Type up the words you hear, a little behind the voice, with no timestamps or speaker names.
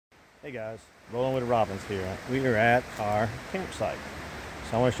Hey guys, Rolling with the Robins here. We are at our campsite.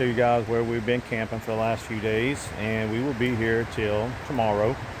 So I want to show you guys where we've been camping for the last few days, and we will be here till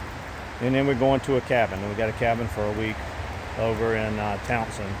tomorrow. And then we're going to a cabin. And we got a cabin for a week over in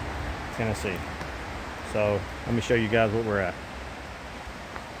Townsend, Tennessee. So let me show you guys what we're at.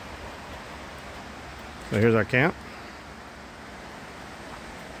 So here's our camp.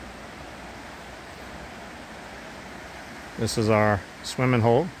 This is our swimming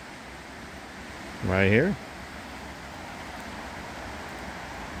hole right here.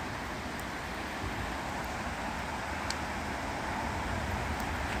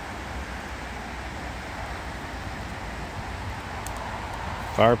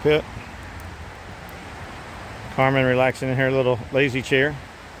 Fire pit. Carmen relaxing in her little lazy chair.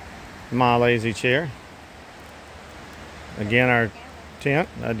 My lazy chair. Again, our tent,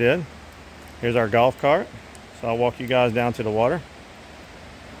 I did. Here's our golf cart. So I'll walk you guys down to the water.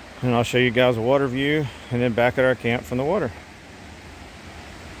 And I'll show you guys a water view and then back at our camp from the water.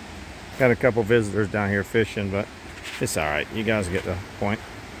 Got a couple visitors down here fishing, but it's all right. You guys get the point.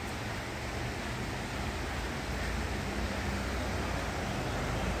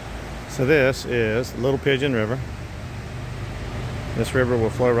 So this is Little Pigeon River. This river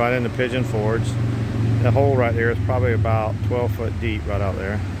will flow right into Pigeon Forge. The hole right here is probably about 12 foot deep right out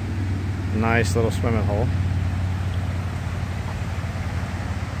there. Nice little swimming hole.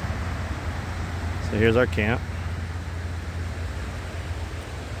 So here's our camp.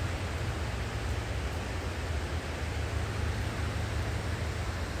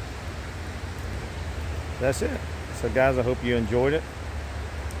 That's it. So guys, I hope you enjoyed it.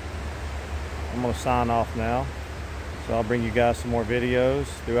 I'm going to sign off now. So I'll bring you guys some more videos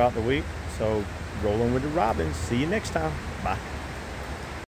throughout the week. So rolling with the Robins. See you next time. Bye.